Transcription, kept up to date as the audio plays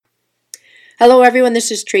Hello, everyone.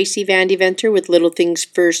 This is Tracy Van Deventer with Little Things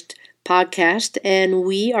First podcast, and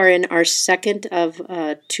we are in our second of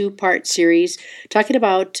a two-part series talking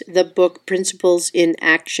about the book Principles in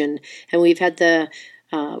Action. And we've had the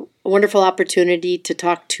wonderful opportunity to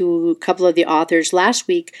talk to a couple of the authors. Last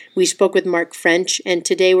week, we spoke with Mark French, and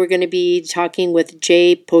today we're going to be talking with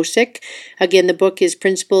Jay Posick. Again, the book is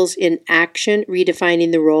Principles in Action,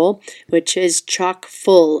 Redefining the Role, which is chock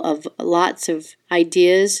full of lots of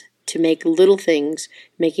ideas to make little things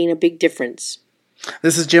making a big difference.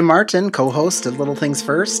 This is Jim Martin, co-host of Little Things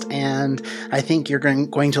First, and I think you're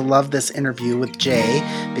going to love this interview with Jay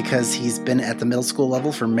because he's been at the middle school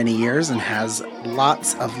level for many years and has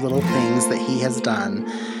lots of little things that he has done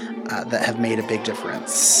that have made a big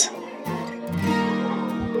difference.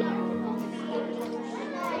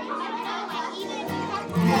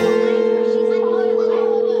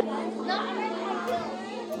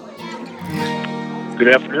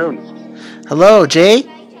 Good afternoon. Hello, Jay.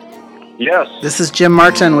 Yes. This is Jim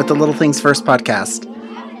Martin with the Little Things First podcast.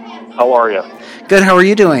 How are you? Good. How are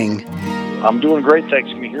you doing? I'm doing great, thanks.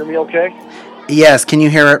 Can you hear me okay? Yes. Can you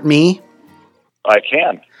hear me? I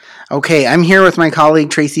can. Okay. I'm here with my colleague,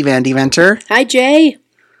 Tracy Van Deventer. Hi, Jay.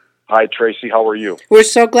 Hi, Tracy. How are you? We're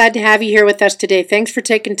so glad to have you here with us today. Thanks for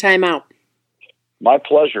taking time out. My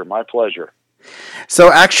pleasure. My pleasure.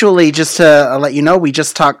 So actually, just to let you know, we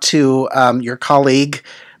just talked to your colleague,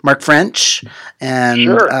 Mark French, and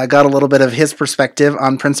Sure. got a little bit of his perspective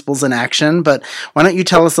on Principles in Action. But why don't you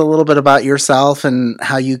tell us a little bit about yourself and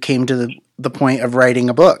how you came to the point of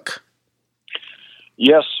writing a book?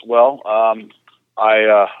 Yes. Well, I'm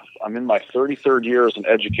in my 33rd year as an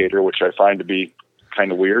educator, which I find to be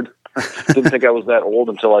kind of weird. Didn't think I was that old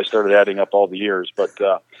until I started adding up all the years. But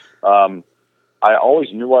I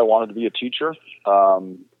always knew I wanted to be a teacher.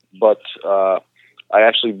 But I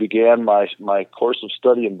actually began my course of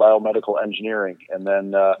study in biomedical engineering, and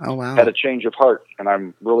then had a change of heart, and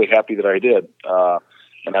I'm really happy that I did.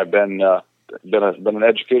 And I've been an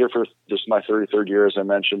educator for just my 33rd year, as I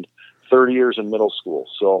mentioned, 30 years in middle school.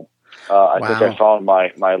 So I think I found my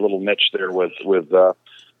little niche there with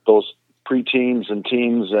those preteens and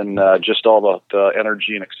teens, and just all the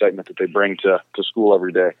energy and excitement that they bring to school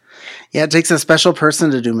every day. Yeah, it takes a special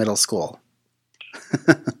person to do middle school.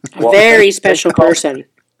 A very special person.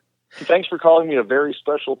 Thanks for calling me a very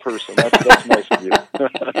special person. That's nice of you.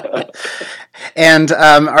 And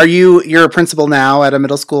you're a principal now at a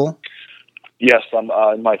middle school? Yes, I'm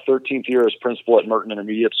in my 13th year as principal at Merton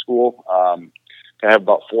Intermediate School. I have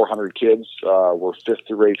about 400 kids. We're 5th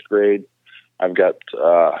through 8th grade. I've got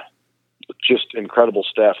just incredible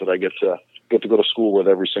staff that I get to go to school with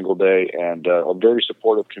every single day, and a very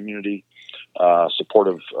supportive community.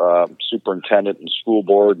 Supportive superintendent and school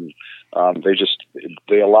board, and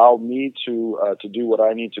they allow me to do what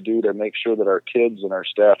I need to do to make sure that our kids and our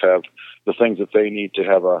staff have the things that they need to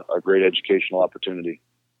have a great educational opportunity.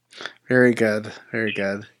 Very good. Very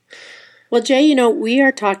good. Well, Jay, we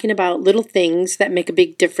are talking about little things that make a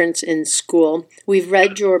big difference in school. We've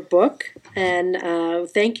read your book, and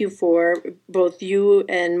thank you for both you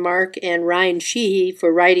and Mark and Ryan Sheehy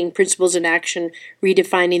for writing Principles in Action,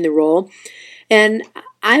 Redefining the Role. And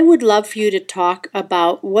I would love for you to talk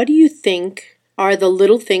about what do you think are the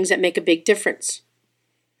little things that make a big difference?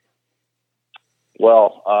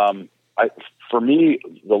 Well, for me,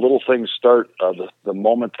 the little things start the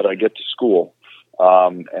moment that I get to school.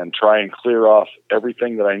 And try and clear off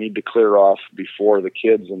everything that I need to clear off before the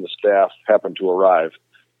kids and the staff happen to arrive,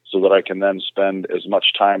 so that I can then spend as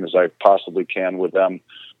much time as I possibly can with them,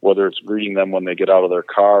 whether it's greeting them when they get out of their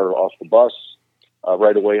car or off the bus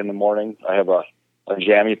right away in the morning. I have a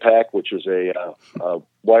jammy pack, which is a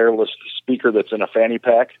wireless speaker that's in a fanny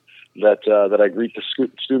pack that I greet the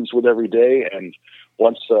students with every day. And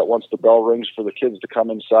once the bell rings for the kids to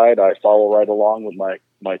come inside, I follow right along with my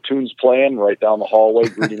tunes playing right down the hallway,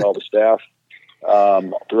 greeting all the staff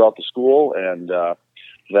throughout the school. And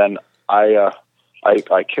then I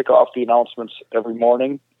kick off the announcements every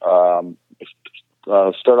morning, start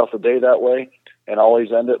off the day that way, and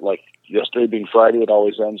always end it like yesterday being Friday. It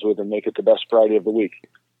always ends with, and make it the best Friday of the week.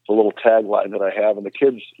 It's a little tagline that I have, and the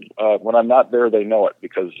kids, when I'm not there, they know it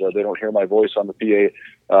because they don't hear my voice on the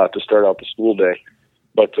PA to start out the school day.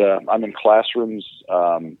 But I'm in classrooms,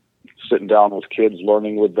 sitting down with kids,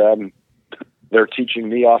 learning with them. They're teaching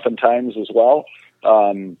me oftentimes as well.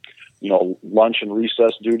 Lunch and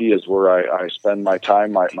recess duty is where I spend my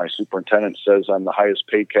time. My superintendent says I'm the highest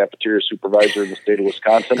paid cafeteria supervisor in the state of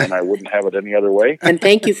Wisconsin, and I wouldn't have it any other way. And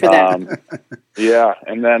thank you for that. Yeah.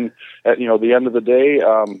 And then at the end of the day,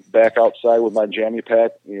 back outside with my jammy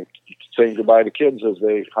pack, saying goodbye to kids as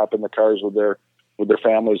they hop in the cars with their with their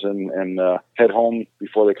families and head home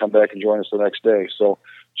before they come back and join us the next day. So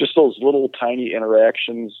just those little tiny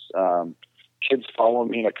interactions. Kids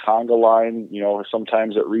following me in a conga line,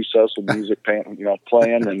 sometimes at recess with music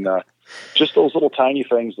playing, and just those little tiny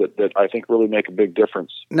things that I think really make a big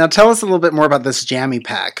difference. Now tell us a little bit more about this Jammy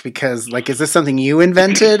Pack, because is this something you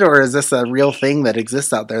invented, or is this a real thing that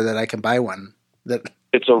exists out there that I can buy one?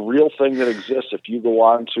 It's a real thing that exists. If you go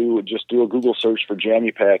on to just do a Google search for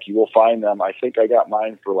Jammy Pack, you will find them. I think I got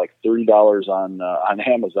mine for like $30 on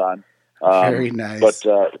Amazon. Very nice. But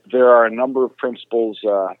there are a number of principals.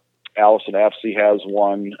 Allison Afsey has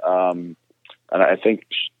one, and I think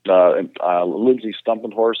Lindsay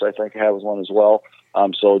Stumpenhorst, I think, has one as well.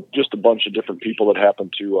 So just a bunch of different people that happen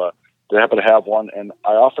to have one. And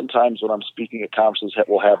I oftentimes, when I'm speaking at conferences,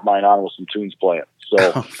 will have mine on with some tunes playing.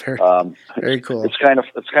 So very cool. It's kind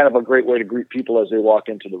of a great way to greet people as they walk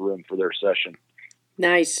into the room for their session.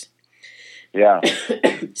 Nice. Yeah.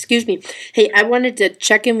 Excuse me. Hey, I wanted to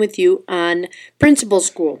check in with you on Principal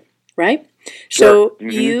School, right? Sure. So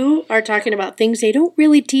you are talking about things they don't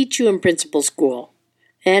really teach you in Principal School.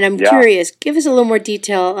 And I'm curious, give us a little more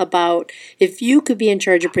detail about if you could be in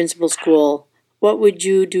charge of Principal School, what would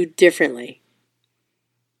you do differently?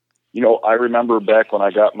 I remember back when I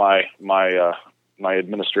got my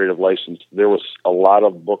administrative license, there was a lot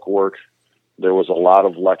of book work, there was a lot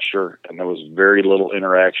of lecture, and there was very little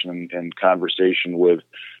interaction and conversation with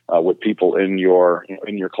people in your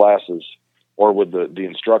classes or with the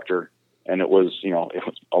instructor. And it was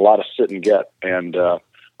a lot of sit and get, and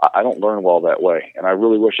I don't learn well that way. And I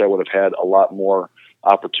really wish I would have had a lot more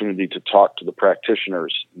opportunity to talk to the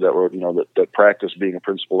practitioners that were, that practice being a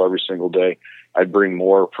principal every single day. I'd bring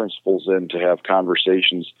more principals in to have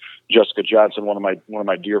conversations. Jessica Johnson, one of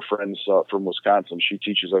my dear friends from Wisconsin, she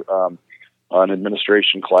teaches an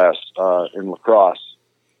administration class in La Crosse,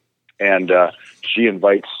 and she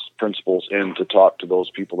invites principals in to talk to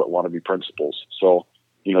those people that want to be principals. So.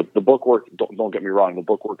 The book work, don't get me wrong, the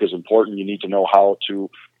book work is important. You need to know how to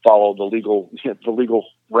follow the legal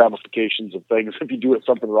ramifications of things. If you do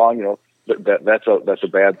something wrong, that's a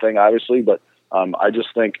bad thing, obviously. But I just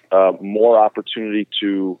think more opportunity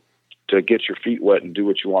to get your feet wet and do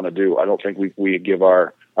what you want to do. I don't think we give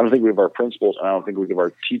our principals, and I don't think we give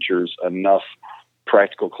our teachers enough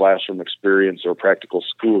practical classroom experience or practical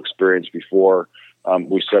school experience before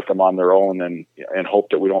we set them on their own and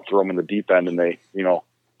hope that we don't throw them in the deep end and they,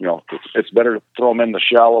 it's better to throw them in the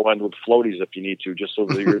shallow end with floaties if you need to, just so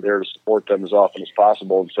that you're there to support them as often as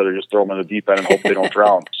possible instead of just throw them in the deep end and hope they don't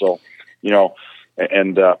drown. So,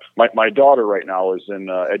 and my daughter right now is in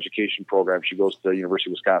education program. She goes to the University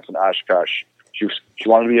of Wisconsin, Oshkosh. She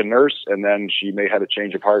wanted to be a nurse, and then she had a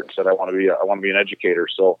change of heart and said, I want to be an educator.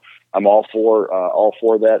 So I'm all for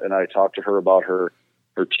that. And I talked to her about her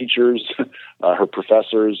teachers, her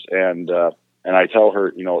professors, and I tell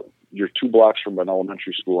her, you're 2 blocks from an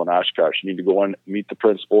elementary school in Oshkosh. You need to go in, meet the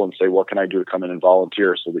principal, and say, what can I do to come in and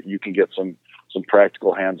volunteer so that you can get some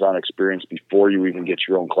practical hands-on experience before you even get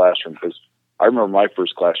your own classroom. Because I remember my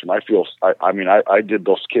first classroom. I did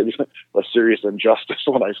those kids a serious injustice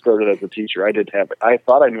when I started as a teacher. I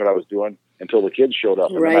thought I knew what I was doing until the kids showed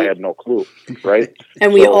up, and then I had no clue, right?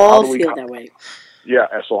 And we all feel that way. Yeah,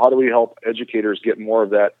 so how do we help educators get more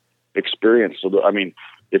of that experience? So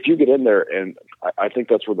if you get in there, and I think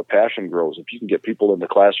that's where the passion grows. If you can get people into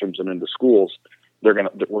classrooms and into schools, we're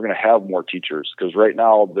gonna have more teachers. Because right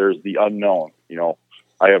now there's the unknown.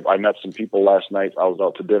 I met some people last night. I was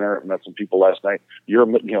out to dinner. I met some people last night.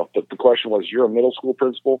 The question was, you're a middle school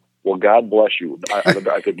principal? Well, God bless you.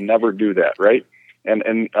 I could never do that, right?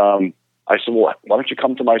 And I said, well, why don't you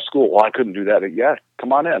come to my school? Well, I couldn't do that. Yeah,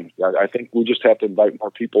 come on in. I think we just have to invite more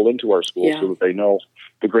people into our school so that they know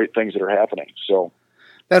the great things that are happening. So.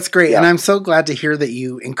 That's great. Yeah. And I'm so glad to hear that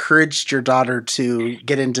you encouraged your daughter to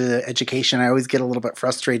get into education. I always get a little bit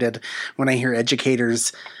frustrated when I hear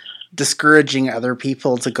educators discouraging other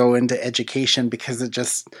people to go into education because it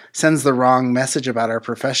just sends the wrong message about our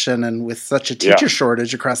profession. And with such a teacher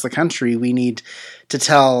shortage across the country, we need to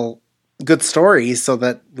tell good stories so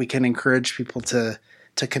that we can encourage people to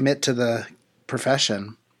commit to the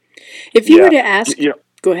profession. If you were to ask,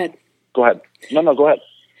 go ahead. Go ahead. No, go ahead.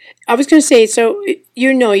 I was going to say, so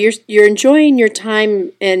you're enjoying your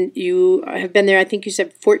time, and you have been there. I think you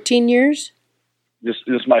said 14 years. This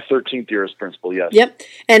is my 13th year as principal. Yes. Yep.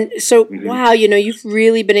 And so, wow, you've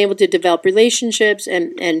really been able to develop relationships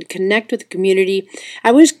and connect with the community.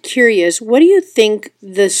 I was curious, what do you think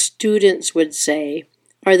the students would say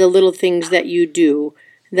are the little things that you do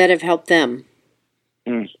that have helped them?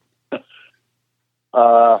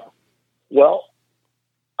 Well,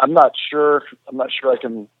 I'm not sure I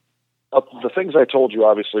can The things I told you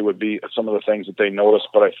obviously would be some of the things that they notice,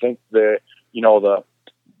 but I think that, you know,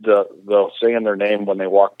 they'll saying their name when they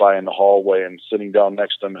walk by in the hallway and sitting down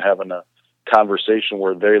next to them and having a conversation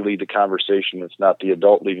where they lead the conversation. It's not the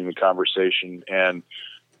adult leading the conversation, and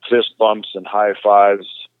fist bumps and high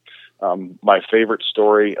fives. My favorite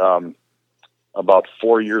story, about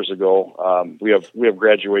 4 years ago, we have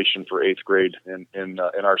graduation for 8th grade in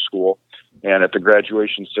our school. And at the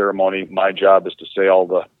graduation ceremony, my job is to say all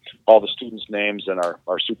the students' names, and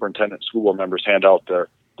our superintendent, school board members hand out their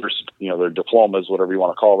diplomas, whatever you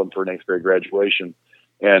want to call them, for an 8th grade graduation.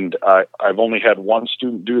 And I've only had one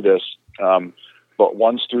student do this, but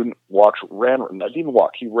one student he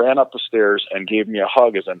ran up the stairs and gave me a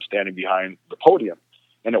hug as I'm standing behind the podium,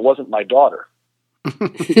 and it wasn't my daughter.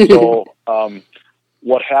 So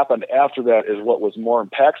what happened after that is what was more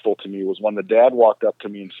impactful to me was when the dad walked up to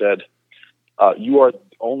me and said, "You are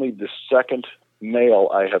only the second male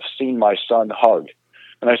I have seen my son hug."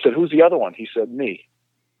 And I said, "Who's the other one?" He said, "Me."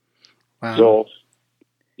 Wow. So,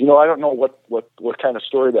 you know, I don't know what kind of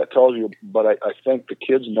story that tells you, but I think the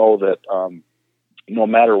kids know that no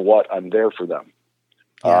matter what, I'm there for them.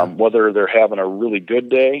 Yeah. Whether they're having a really good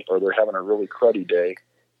day or they're having a really cruddy day.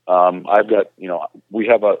 We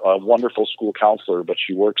have a wonderful school counselor, but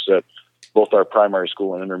she works at both our primary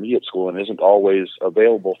school and intermediate school and isn't always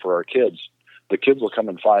available for our kids. The kids will come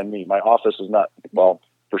and find me. My office is not, well,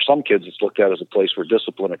 for some kids, it's looked at as a place where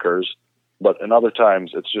discipline occurs, but in other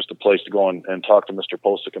times, it's just a place to go and talk to Mr.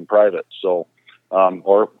 Posick in private. So,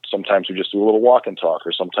 or sometimes we just do a little walk and talk,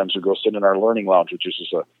 or sometimes we go sit in our learning lounge, which is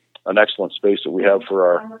just an excellent space that we have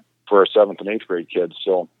for our 7th and 8th grade kids.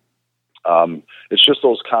 So, it's just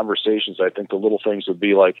those conversations. I think the little things would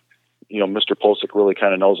be like, you know, Mr. Posick really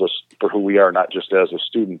kind of knows us for who we are, not just as a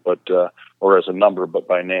student, but or as a number, but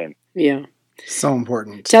by name. Yeah, so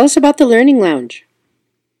important. Tell us about the Learning Lounge.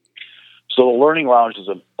 So the Learning Lounge is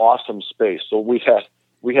an awesome space. So we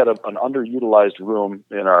had an underutilized room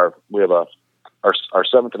in our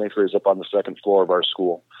 7th and 8th grade is up on the 2nd floor of our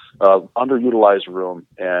school, underutilized room,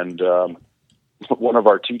 and one of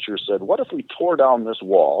our teachers said, "What if we tore down this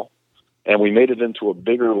wall and we made it into a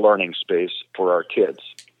bigger learning space for our kids?"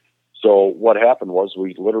 So what happened was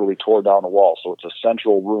we literally tore down a wall. So it's a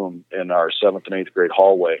central room in our 7th and 8th grade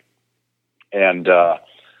hallway. And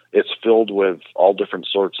it's filled with all different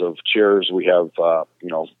sorts of chairs. We have,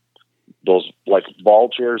 those like ball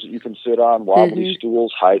chairs that you can sit on, wobbly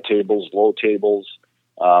stools, high tables, low tables.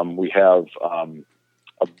 We have a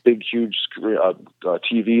big, huge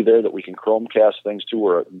TV there that we can Chromecast things to.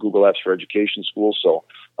 We're a Google Apps for Education school, so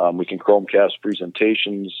we can Chromecast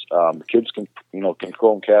presentations. Kids can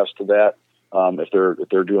Chromecast to that if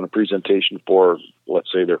they're doing a presentation for,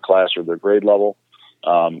 let's say, their class or their grade level.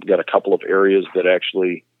 Got a couple of areas that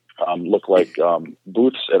actually look like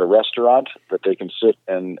booths at a restaurant that they can sit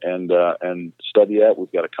and study at.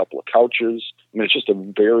 We've got a couple of couches. I mean, it's just a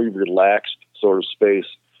very relaxed sort of space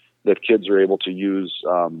that kids are able to use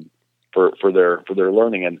for their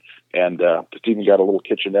learning, and it's even got a little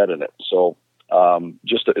kitchenette in it. So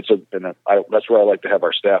that's where I like to have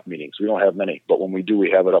our staff meetings. We don't have many, but when we do,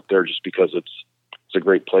 we have it up there just because it's a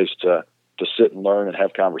great place to sit and learn and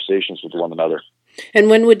have conversations with one another. And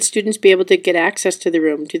when would students be able to get access to the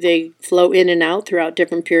room? Do they flow in and out throughout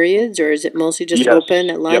different periods, or is it mostly just open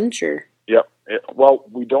at lunch? Yep. Well,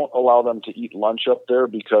 we don't allow them to eat lunch up there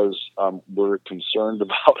because we're concerned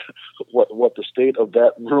about what the state of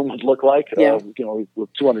that room would look like. Yeah.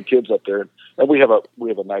 With 200 kids up there, and we have a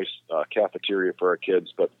nice cafeteria for our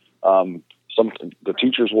kids, but the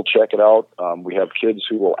teachers will check it out. We have kids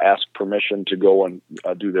who will ask permission to go and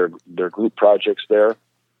do their group projects there.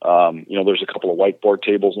 There's a couple of whiteboard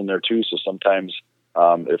tables in there too. So sometimes,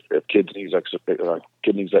 if kid needs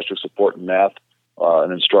extra support in math,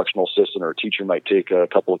 an instructional assistant or a teacher might take a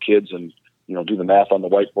couple of kids and, do the math on the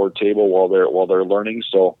whiteboard table while they're learning.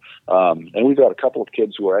 So, and we've got a couple of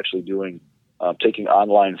kids who are actually taking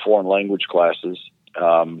online foreign language classes.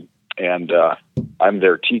 And I'm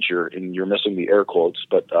their teacher, and you're missing the air quotes,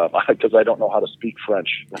 but because I don't know how to speak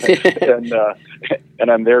French,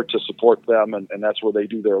 and I'm there to support them, and that's where they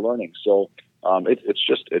do their learning. So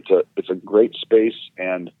it's a great space.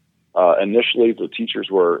 And initially, the teachers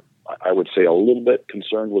were, I would say, a little bit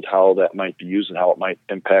concerned with how that might be used and how it might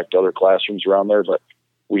impact other classrooms around there, but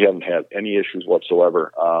we haven't had any issues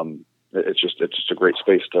whatsoever. It's just a great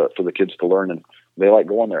space for the kids to learn, and they like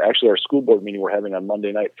going there. Actually, our school board meeting we're having on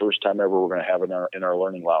Monday night, first time ever, we're going to have it in our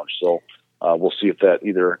learning lounge. So we'll see if that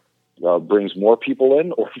either brings more people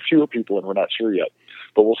in or fewer people in. We're not sure yet,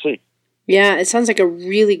 but we'll see. Yeah, it sounds like a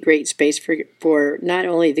really great space for not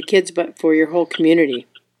only the kids but for your whole community.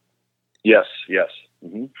 Yes.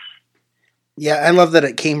 Mm-hmm. Yeah, I love that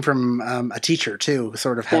it came from a teacher too,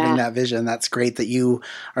 sort of having that vision. That's great that you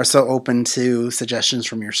are so open to suggestions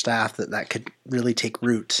from your staff that could really take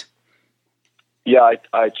root. Yeah,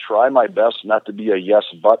 I try my best not to be a yes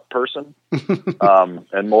but person,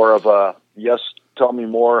 and more of a yes, tell me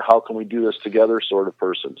more, how can we do this together sort of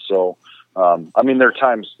person. So, I mean, there are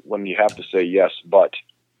times when you have to say yes, but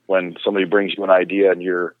when somebody brings you an idea and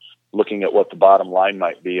you're looking at what the bottom line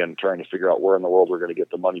might be and trying to figure out where in the world we're going to get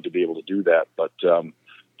the money to be able to do that. But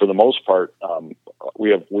for the most part,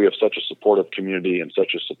 we have such a supportive community and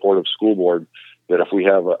such a supportive school board that if we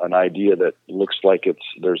have an idea that looks like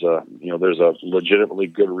there's a legitimately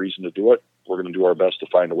good reason to do it, we're going to do our best to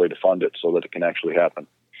find a way to fund it so that it can actually happen.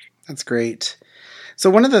 That's great. So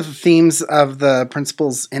one of the themes of the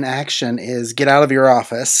Principals in Action is get out of your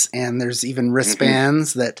office, and there's even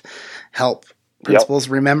wristbands that help principals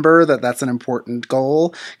remember that that's an important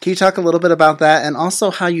goal. Can you talk a little bit about that, and also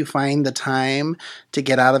how you find the time to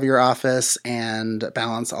get out of your office and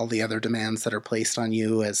balance all the other demands that are placed on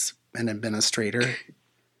you as an administrator?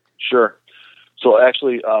 Sure. So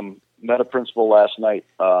actually, met a principal last night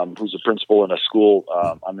who's a principal in a school.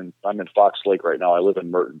 I'm in Fox Lake right now. I live in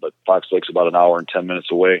Merton, but Fox Lake's about an hour and 10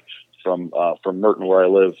 minutes away from Merton, where I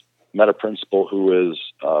live. Met a principal who is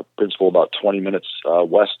principal about 20 minutes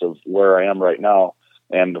west of where I am right now.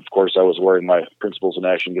 And of course, I was wearing my Principals in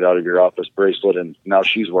Action, Get Out of Your Office bracelet, and now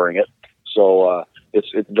she's wearing it. So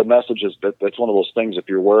the message is that's one of those things. If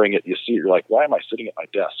you're wearing it, you see it, you're like, why am I sitting at my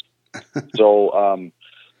desk? So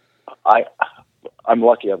I'm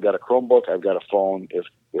lucky. I've got a Chromebook. I've got a phone. If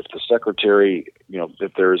the secretary,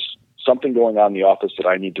 if there's something going on in the office that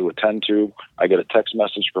I need to attend to, I get a text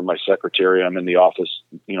message from my secretary. I'm in the office,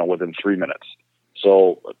 within 3 minutes.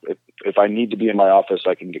 So if I need to be in my office,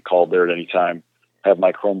 I can get called there at any time. Have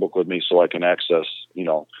my Chromebook with me so I can access,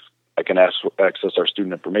 access our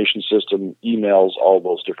student information system, emails, all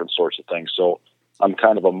those different sorts of things. So I'm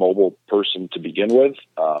kind of a mobile person to begin with.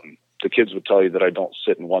 The kids would tell you that I don't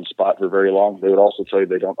sit in one spot for very long. They would also tell you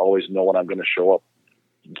they don't always know when I'm going to show up.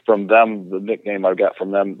 From them, the nickname I got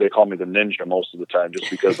from them, they call me the ninja most of the time, just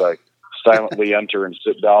because I silently enter and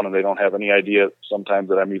sit down, and they don't have any idea sometimes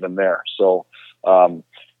that I'm even there. So,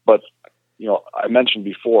 but I mentioned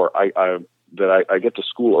before, I get to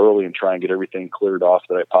school early and try and get everything cleared off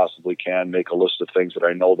that I possibly can. Make a list of things that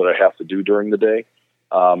I know that I have to do during the day.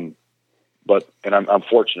 I'm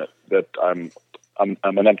fortunate that I'm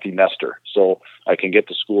an empty nester, so I can get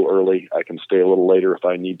to school early. I can stay a little later if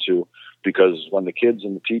I need to, because when the kids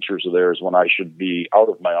and the teachers are there is when I should be out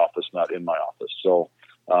of my office, not in my office. So,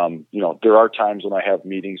 there are times when I have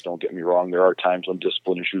meetings, don't get me wrong. There are times when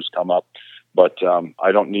discipline issues come up, but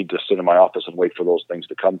I don't need to sit in my office and wait for those things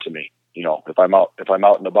to come to me. If I'm out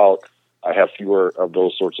and about, I have fewer of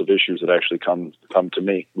those sorts of issues that actually come to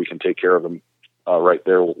me. We can take care of them right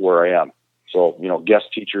there where I am. So,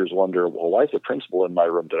 guest teachers wonder, well, why is the principal in my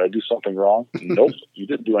room? Did I do something wrong? Nope, you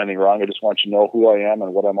didn't do anything wrong. I just want you to know who I am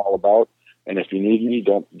and what I'm all about. And if you need me,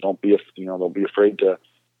 don't be afraid to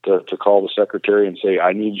call the secretary and say,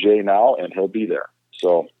 I need Jay now, and he'll be there.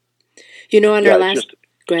 So, our last,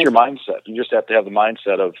 it's your mindset. You just have to have the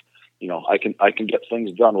mindset of, I can get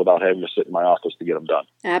things done without having to sit in my office to get them done.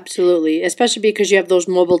 Absolutely, especially because you have those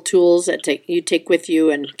mobile tools that you take with you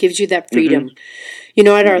and gives you that freedom.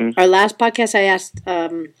 At our last podcast, I asked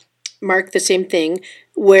Mark the same thing,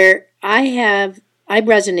 where I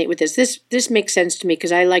resonate with this. This makes sense to me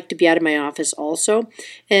because I like to be out of my office also.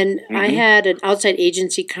 And I had an outside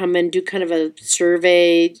agency come and do kind of a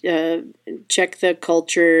survey, check the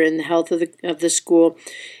culture and the health of the school.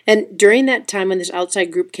 And during that time when this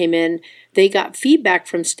outside group came in, they got feedback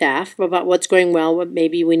from staff about what's going well, what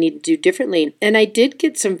maybe we need to do differently. And I did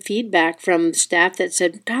get some feedback from staff that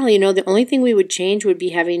said, golly, the only thing we would change would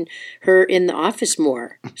be having her in the office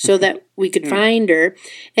more so that we could find her.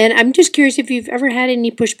 And I'm just curious if you've ever had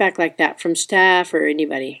any pushback like that from staff or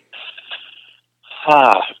anybody.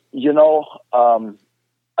 I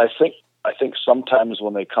think sometimes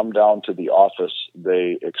when they come down to the office,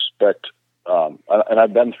 they expect, and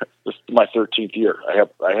I've been, this is my 13th year. I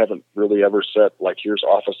haven't really ever said, like, here's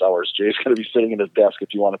office hours. Jay's going to be sitting at his desk.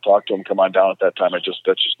 If you want to talk to him, come on down at that time. that's just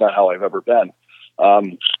not how I've ever been.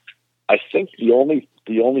 I think the only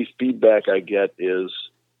feedback I get is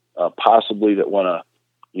possibly that when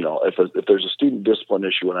if there's a student discipline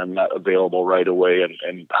issue and I'm not available right away,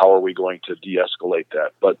 and how are we going to de-escalate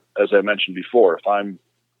that? But as I mentioned before, if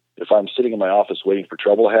I'm sitting in my office waiting for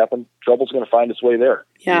trouble to happen, trouble's going to find its way there.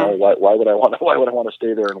 Yeah. Why would I want to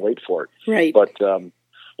stay there and wait for it? Right. But I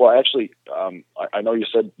know you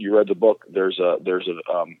said you read the book. There's a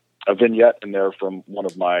a vignette in there from one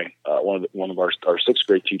of our sixth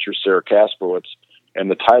grade teachers, Sarah Kasperwitz, and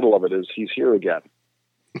the title of it is "He's Here Again,"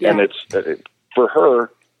 and it's for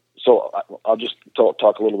her. So I'll just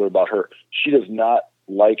talk a little bit about her. She does not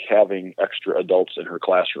like having extra adults in her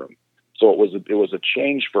classroom. So it was a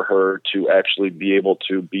change for her to actually be able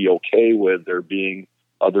to be okay with there being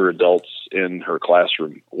other adults in her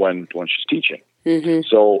classroom when she's teaching. Mm-hmm.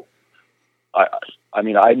 So I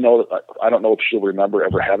mean, I know that I don't know if she'll remember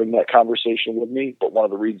ever having that conversation with me, but one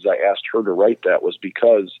of the reasons I asked her to write that was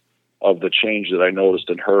because of the change that I noticed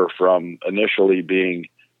in her from initially being,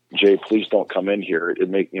 "Jay, please don't come in here."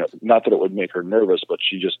 Not that it would make her nervous, but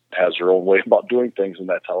she just has her own way about doing things, and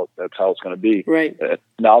that's how it's going to be. Right.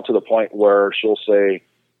 Now to the point where she'll say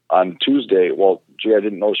on Tuesday, "Well, Jay, I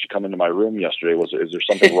didn't notice you come into my room yesterday. Is there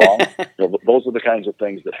something wrong?" Those are the kinds of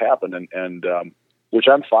things that happen, and which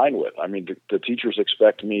I'm fine with. I mean, the teachers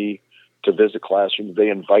expect me to visit classrooms. They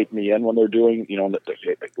invite me in when they're doing,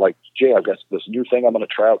 like, "Jay, I've got this new thing I'm going to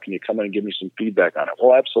try out. Can you come in and give me some feedback on it?"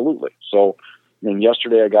 Well, absolutely. So, I mean,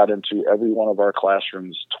 yesterday I got into every one of our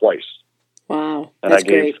classrooms twice. Wow, and that's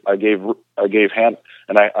great. I have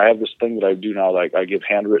this thing that I do now. Like, I give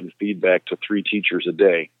handwritten feedback to 3 teachers a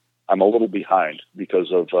day. I'm a little behind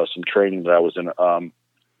because of some training that I was in,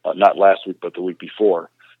 not last week, but the week before.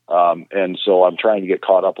 And so I'm trying to get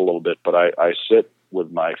caught up a little bit, but I sit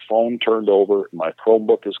with my phone turned over, my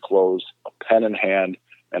Chromebook is closed, a pen in hand,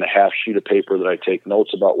 and a half sheet of paper that I take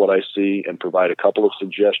notes about what I see and provide a couple of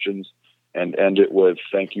suggestions and end it with,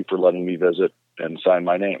 "Thank you for letting me visit," and sign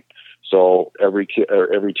my name. So every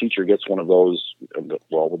teacher gets one of those.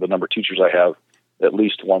 Well, with the number of teachers I have, at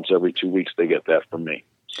least once every 2 weeks, they get that from me.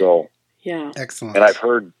 So yeah, excellent. And I've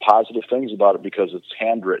heard positive things about it because it's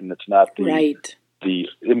handwritten. It's not the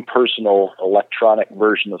impersonal electronic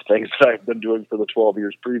version of things that I've been doing for the 12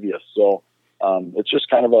 years previous. So it's just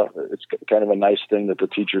kind of a nice thing that the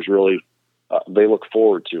teachers really they look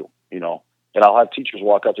forward to, And I'll have teachers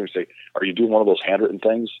walk up there and say, "Are you doing one of those handwritten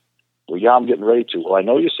things?" "Well, yeah, I'm getting ready to." "Well, I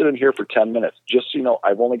know you sit in here for 10 minutes. Just so you know,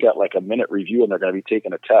 I've only got like a minute review and they're going to be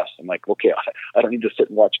taking a test." I'm like, "Okay, I don't need to sit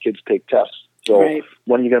and watch kids take tests. So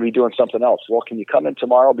when are you going to be doing something else?" "Well, can you come in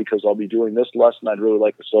tomorrow because I'll be doing this lesson. I'd really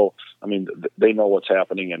like to." So, I mean, they know what's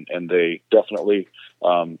happening and they definitely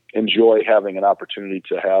enjoy having an opportunity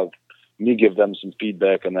to have me give them some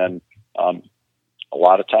feedback. And then a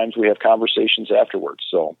lot of times we have conversations afterwards.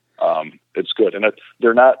 So it's good. And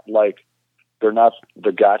they're not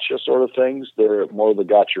the gotcha sort of things. They're more the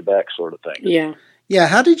got your back sort of things. Yeah. Yeah.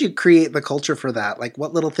 How did you create the culture for that? Like,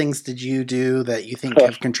 what little things did you do that you think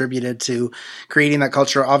have contributed to creating that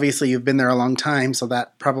culture? Obviously, you've been there a long time, so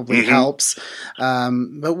that probably helps.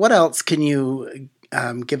 But what else can you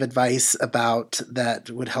give advice about that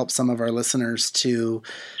would help some of our listeners to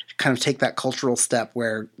kind of take that cultural step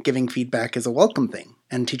where giving feedback is a welcome thing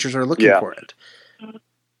and teachers are looking for it?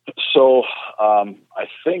 So I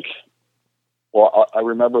think, well, I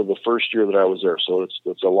remember the first year that I was there. So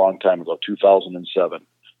it's a long time ago, 2007.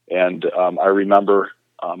 And I remember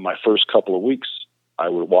my first couple of weeks, I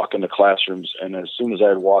would walk into classrooms, and as soon as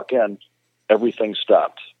I'd walk in, everything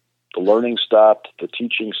stopped. The learning stopped, the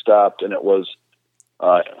teaching stopped, and it was,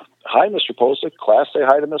 "Hi, Mr. Posick. Class, say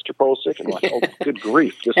hi to Mr. Posick." And I'm like, "Oh, good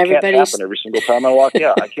grief! This can't happen every single time I walk.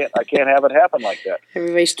 Yeah, I can't have it happen like that."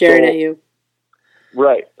 Everybody's staring at you.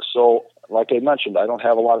 Right. So, like I mentioned, I don't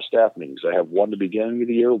have a lot of staff meetings. I have one at the beginning of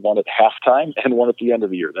the year, one at halftime, and one at the end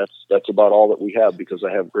of the year. That's about all that we have because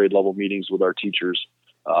I have grade level meetings with our teachers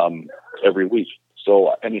every week.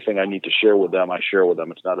 So anything I need to share with them, I share with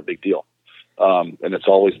them. It's not a big deal. And it's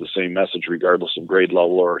always the same message, regardless of grade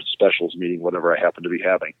level or specials meeting, whatever I happen to be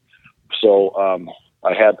having. So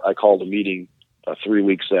I called a meeting 3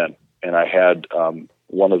 weeks in, and I had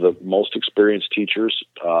one of the most experienced teachers.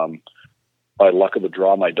 By luck of the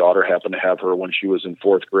draw, my daughter happened to have her when she was in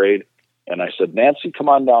 4th grade. And I said, "Nancy, come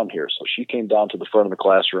on down here." So she came down to the front of the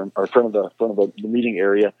classroom, or front of the meeting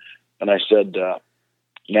area. And I said,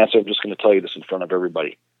 "Nancy, I'm just going to tell you this in front of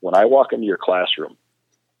everybody. When I walk into your classroom,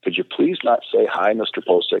 could you please not say, 'Hi, Mr.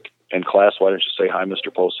 Posick?' And class, why don't you say, 'Hi,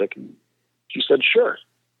 Mr. Posick?'" She said, "Sure."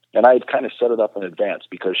 And I had kind of set it up in advance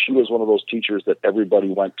because she was one of those teachers that everybody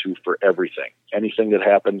went to for everything. Anything that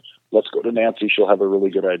happened, "Let's go to Nancy. She'll have a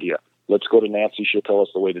really good idea. Let's go to Nancy. She'll tell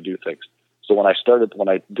us the way to do things." So when I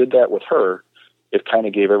did that with her, it kind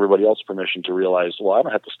of gave everybody else permission to realize, well, I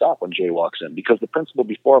don't have to stop when Jay walks in, because the principal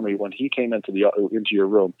before me, when he came into your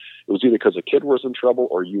room, it was either because a kid was in trouble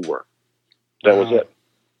or you were. That was it.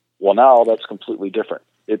 Well, now that's completely different.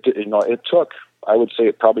 It took, I would say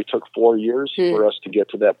it probably took 4 years for us to get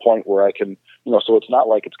to that point where I can, so it's not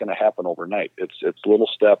like it's going to happen overnight. It's little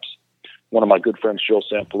steps. one of my good friends, Joe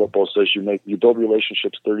Sanfilippo, says you build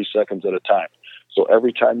relationships 30 seconds at a time. So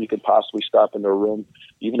every time you can possibly stop into a room,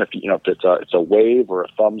 even if it's a wave or a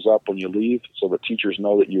thumbs up when you leave, so the teachers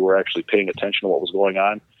know that you were actually paying attention to what was going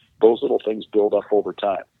on. Those little things build up over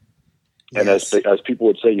time. And Yes. as people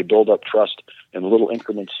would say, you build up trust in little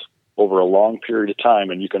increments over a long period of time,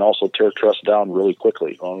 and you can also tear trust down really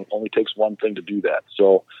quickly. It only takes one thing to do that.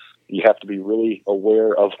 So you have to be really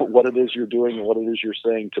aware of what it is you're doing and what it is you're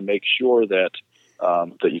saying to make sure that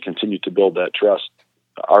that you continue to build that trust.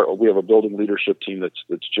 We have a building leadership team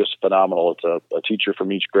that's just phenomenal. It's a teacher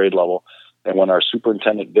from each grade level, and when our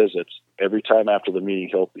superintendent visits, every time after the meeting,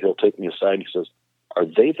 he'll take me aside and he says, "Are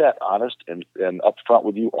they that honest and upfront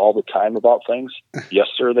with you all the time about things?" "Yes,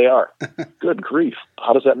 sir, they are." "Good grief.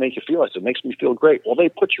 How does that make you feel?" I said, "It makes me feel great." "Well, they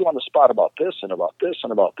put you on the spot about this and about this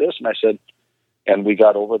and about this." And I said, and we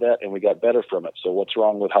got over that and we got better from it. So what's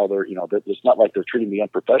wrong with how it's not like they're treating me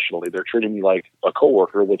unprofessionally. They're treating me like a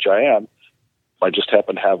coworker, which I am. I just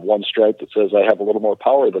happen to have one stripe that says I have a little more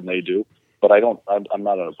power than they do, but I'm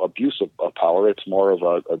not an abuse of power. It's more of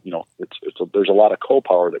there's a lot of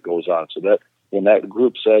co-power that goes on. So that when that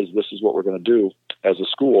group says this is what we're going to do as a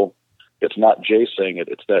school, it's not Jay saying it,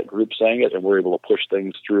 it's that group saying it, and we're able to push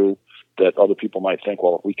things through that other people might think,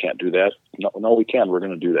 well, we can't do that. No, we can. We're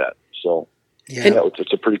going to do that. So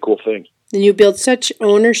it's a pretty cool thing. And you build such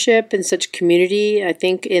ownership and such community, I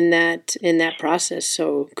think, in that process.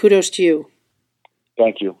 So kudos to you.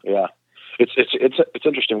 Thank you. Yeah, it's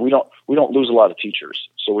interesting. We don't lose a lot of teachers,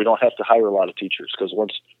 so we don't have to hire a lot of teachers because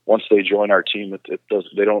once they join our team,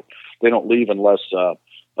 they don't leave unless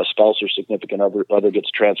a spouse or significant other gets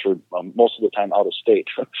transferred. Most of the time out of state.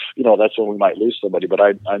 That's when we might lose somebody. But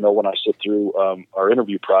I know when I sit through our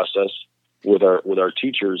interview process with our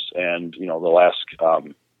teachers, and they'll ask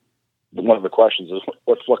one of the questions is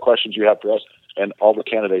what questions you have for us, and all the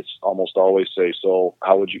candidates almost always say, so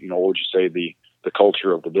how would you what would you say the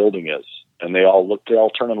culture of the building is? And they all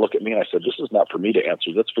turn and look at me, and I said, this is not for me to answer.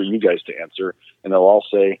 That's for you guys to answer. And they'll all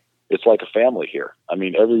say, it's like a family here. I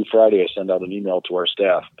mean, every Friday I send out an email to our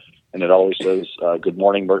staff, and it always says, good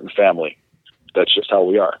morning, Merton family. That's just how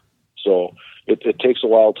we are. So it takes a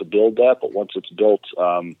while to build that, but once it's built,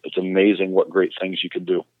 it's amazing what great things you can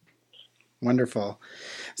do. Wonderful.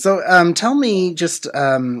 So tell me just,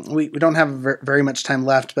 we don't have very much time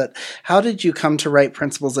left, but how did you come to write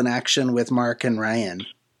Principles in Action with Mark and Ryan?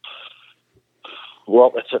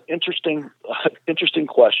 Well, it's an interesting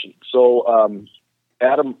question. So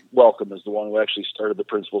Adam Welcome is the one who actually started the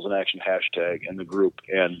Principles in Action hashtag in the group,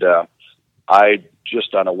 and I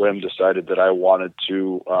just on a whim decided that I wanted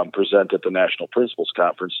to present at the National Principals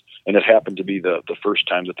Conference, and it happened to be the first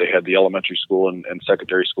time that they had the elementary school and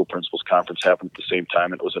secondary school principals conference happen at the same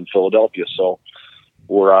time. It was in Philadelphia, so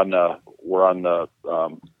we're on the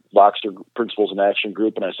Loxter Principles in Action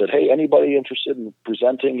group, and I said, hey, anybody interested in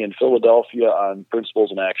presenting in Philadelphia on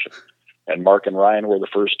Principles in Action? And Mark and Ryan were the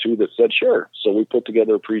first two that said sure. So we put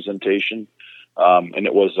together a presentation, and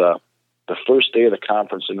it was the first day of the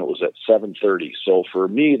conference, and it was at 7:30. So for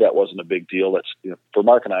me, that wasn't a big deal. That's for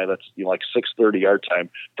Mark and I, that's like 6:30 our time.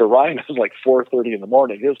 For Ryan, it was like 4:30 in the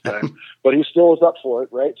morning his time, but he still was up for it,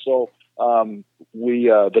 right? So we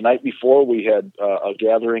the night before we had a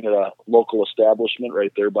gathering at a local establishment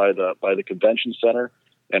right there by the convention center,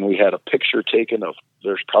 and we had a picture taken of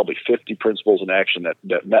there's probably 50 principals in action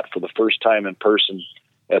that met for the first time in person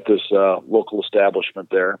at this local establishment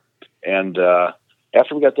there, and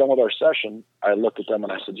after we got done with our session, I looked at them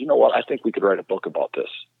and I said, you know what? I think we could write a book about this.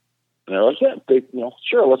 And they're like, yeah,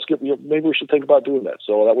 sure, let's maybe we should think about doing that.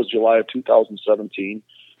 So that was July of 2017.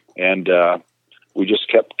 And we just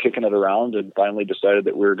kept kicking it around and finally decided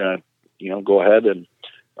that we were going to, go ahead and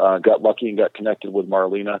got lucky and got connected with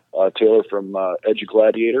Marlena Taylor from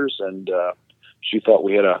EduGladiators. And she thought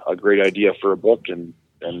we had a great idea for a book. And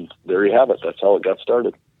there you have it. That's how it got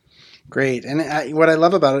started. Great. And what I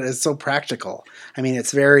love about it is so practical. I mean,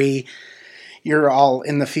 it's you're all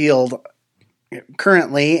in the field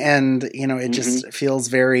currently, and, it just feels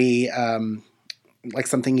very like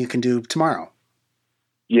something you can do tomorrow.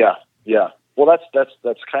 Yeah. Well,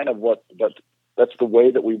 that's kind of that's the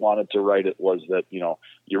way that we wanted to write it, was that,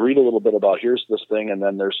 you read a little bit about here's this thing, and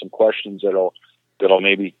then there's some questions that'll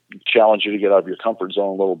maybe challenge you to get out of your comfort zone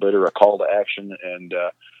a little bit, or a call to action. And,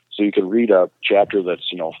 so you can read a chapter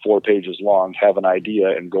that's 4 pages long, have an idea,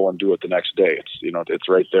 and go and do it the next day. It's it's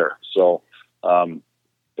right there. So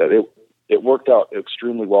it worked out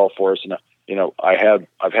extremely well for us. And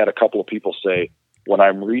I've had a couple of people say when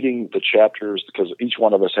I'm reading the chapters, because each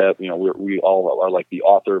one of us have we all are like the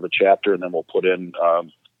author of a chapter, and then we'll put in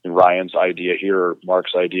Ryan's idea here or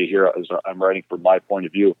Mark's idea here. I'm writing from my point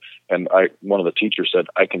of view. And one of the teachers said,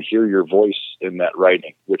 I can hear your voice in that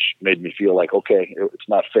writing, which made me feel like, okay, it's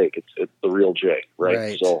not fake. It's the real Jay,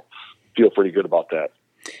 right? So feel pretty good about that.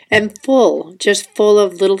 And just full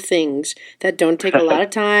of little things that don't take a lot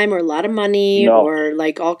of time or a lot of money or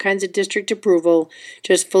like all kinds of district approval,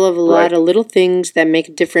 just full of a lot of little things that make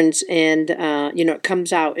a difference. And, it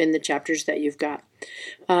comes out in the chapters that you've got.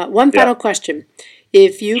 One final question.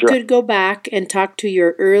 If you could go back and talk to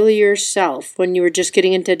your earlier self when you were just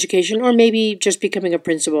getting into education or maybe just becoming a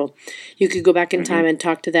principal, you could go back in time and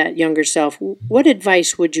talk to that younger self. What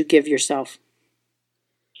advice would you give yourself?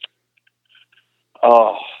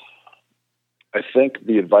 I think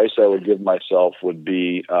the advice I would give myself would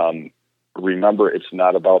be, remember it's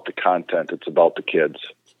not about the content, it's about the kids,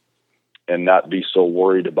 and not be so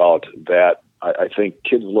worried about that. I think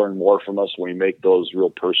kids learn more from us when we make those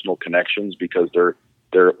real personal connections because they're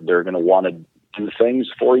going to want to do things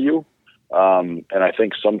for you. And I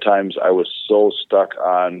think sometimes I was so stuck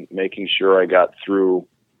on making sure I got through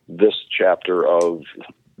this chapter of,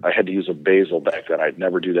 I had to use a basil back then. I'd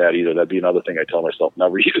never do that either. That'd be another thing I tell myself,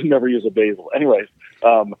 never use a basil. Anyways,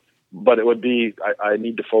 but it would be, I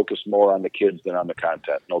need to focus more on the kids than on the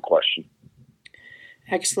content, no question.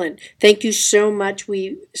 Excellent. Thank you so much.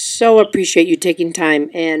 We so appreciate you taking time.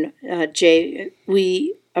 And Jay,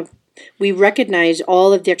 we recognize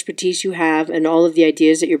all of the expertise you have and all of the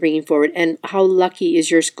ideas that you're bringing forward, and how lucky is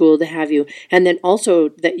your school to have you. And then also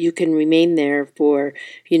that you can remain there for,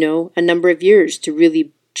 a number of years to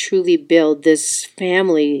really truly build this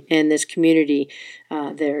family and this community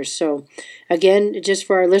there. So again, just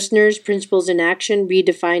for our listeners, Principals in Action,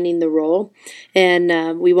 Redefining the Role.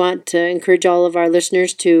 And we want to encourage all of our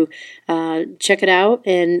listeners to check it out.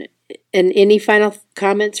 And any final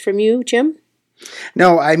comments from you, Jim?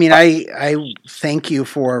 No, I mean, I thank you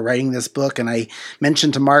for writing this book, and I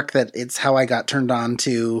mentioned to Mark that it's how I got turned on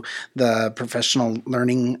to the professional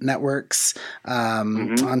learning networks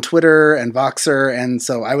on Twitter and Voxer, and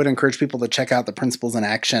so I would encourage people to check out the Principals in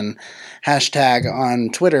Action hashtag on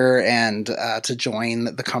Twitter and to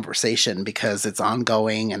join the conversation because it's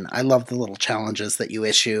ongoing, and I love the little challenges that you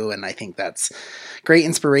issue, and I think that's great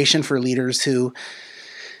inspiration for leaders who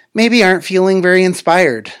maybe aren't feeling very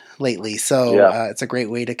inspired lately. So it's a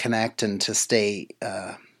great way to connect and to stay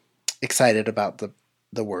excited about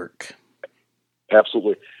the work.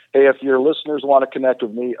 Absolutely. Hey, if your listeners want to connect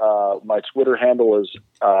with me, my Twitter handle is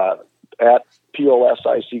at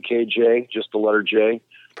POSICKJ, just the letter J.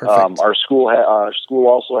 Perfect. Our school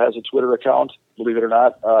also has a Twitter account, believe it or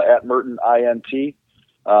not, at Merton INT.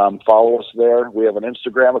 Follow us there. We have an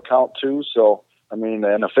Instagram account too.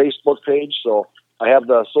 And a Facebook page. So I have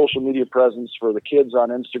the social media presence for the kids on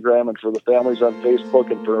Instagram and for the families on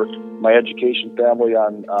Facebook and for my education family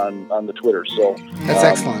on the Twitter. So that's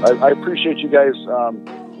excellent. I appreciate you guys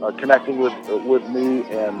connecting with me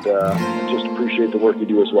and just appreciate the work you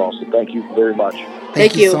do as well. So thank you very much.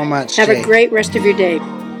 Thank you so much. Have Jay. a great rest of your day.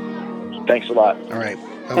 Thanks a lot. All right.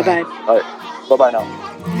 Bye-bye. All right. Bye-bye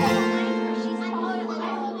now.